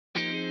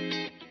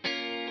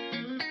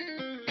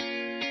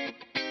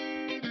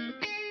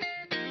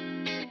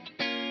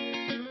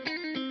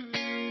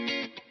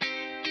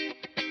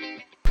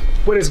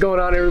What is going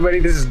on, everybody?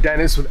 This is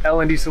Dennis with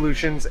L&D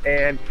Solutions,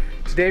 and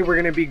today we're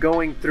going to be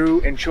going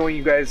through and showing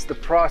you guys the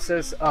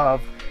process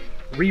of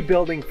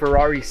rebuilding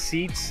Ferrari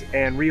seats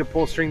and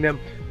reupholstering them.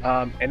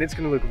 And it's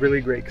going to look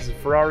really great because the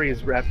Ferrari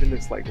is wrapped in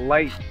this like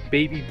light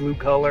baby blue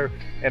color,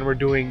 and we're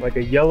doing like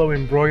a yellow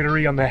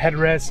embroidery on the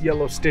headrest,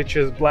 yellow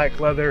stitches,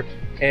 black leather,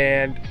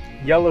 and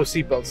yellow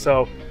seatbelts.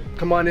 So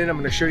come on in, I'm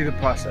going to show you the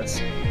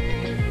process.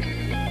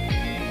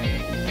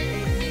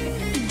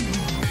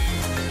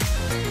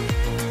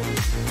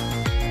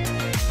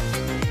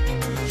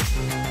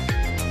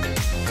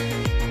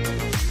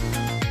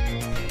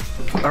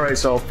 All right,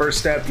 so first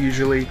step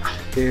usually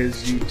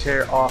is you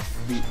tear off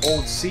the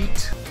old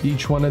seat.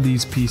 Each one of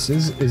these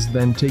pieces is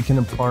then taken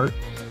apart,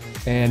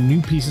 and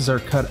new pieces are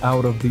cut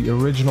out of the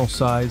original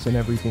size and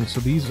everything. So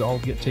these all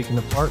get taken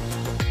apart.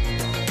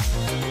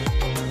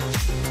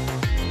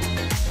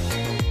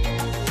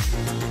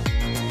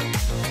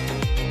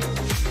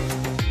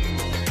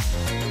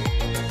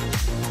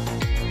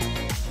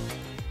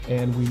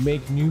 And we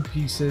make new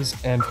pieces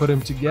and put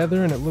them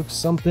together, and it looks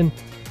something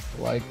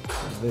like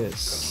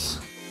this.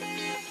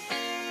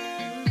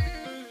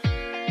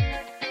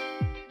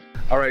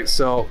 All right,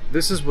 so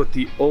this is what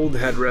the old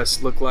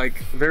headrests look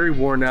like. Very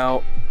worn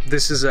out.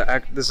 This is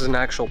an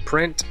actual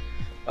print.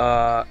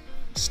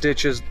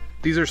 Stitches.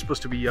 These are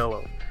supposed to be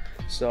yellow.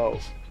 So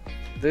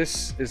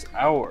this is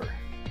our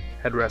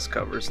headrest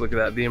covers. Look at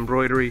that. The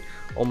embroidery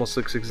almost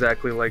looks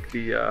exactly like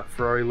the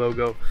Ferrari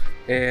logo,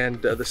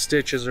 and the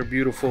stitches are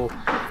beautiful.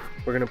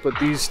 We're gonna put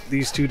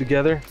these two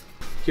together.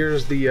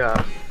 Here's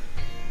the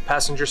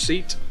passenger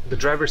seat. The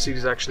driver's seat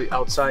is actually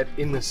outside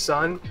in the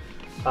sun.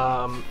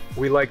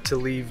 We like to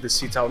leave the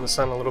seats out in the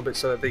sun a little bit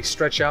so that they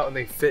stretch out and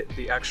they fit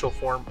the actual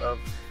form of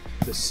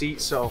the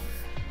seat. So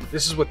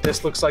this is what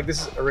this looks like.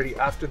 This is already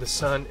after the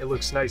sun. It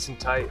looks nice and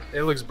tight.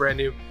 It looks brand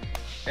new,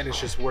 and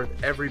it's just worth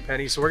every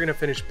penny. So we're gonna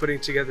finish putting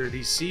together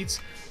these seats,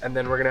 and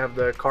then we're gonna have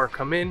the car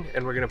come in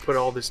and we're gonna put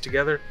all this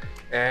together,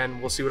 and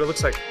we'll see what it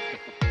looks like.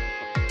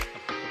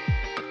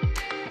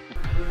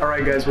 All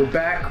right guys, we're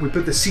back. We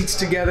put the seats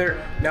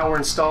together. Now we're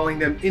installing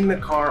them in the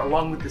car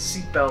along with the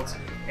seat belts.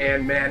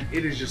 And man,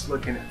 it is just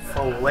looking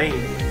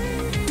flame.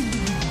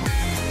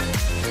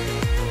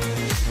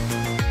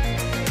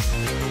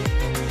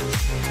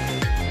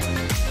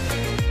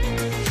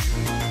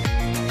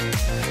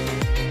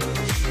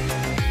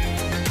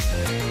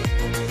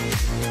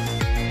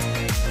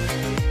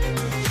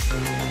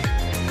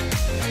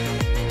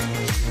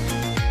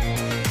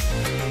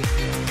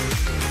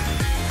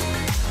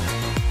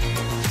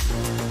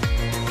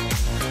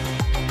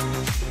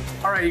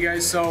 Alright you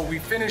guys, so we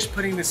finished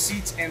putting the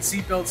seats and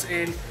seat belts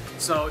in.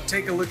 So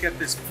take a look at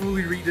this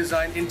fully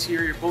redesigned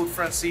interior, both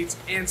front seats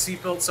and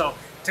seat belts. So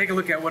take a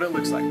look at what it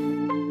looks like.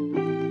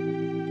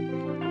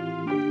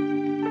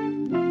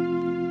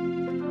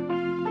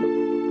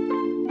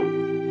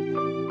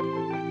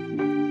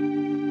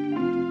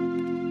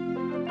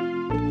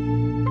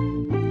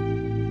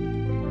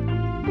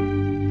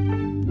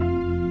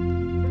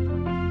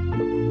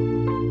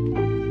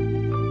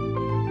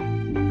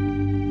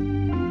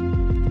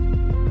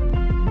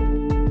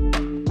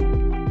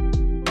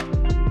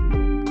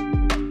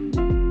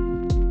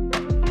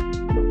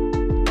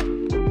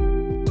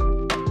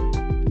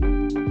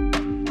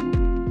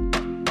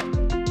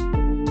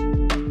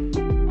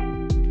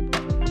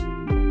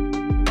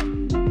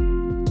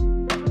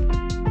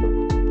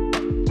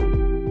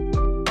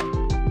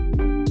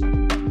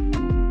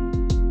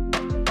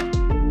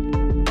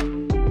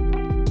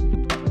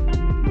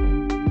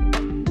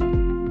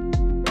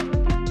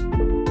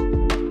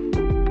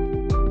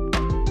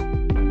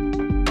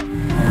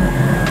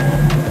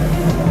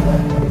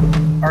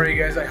 Alright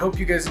guys, I hope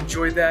you guys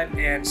enjoyed that,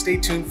 and stay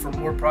tuned for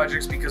more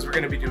projects because we're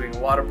going to be doing a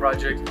lot of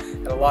projects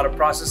and a lot of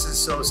processes.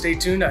 So stay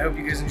tuned. I hope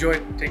you guys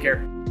enjoyed. Take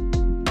care.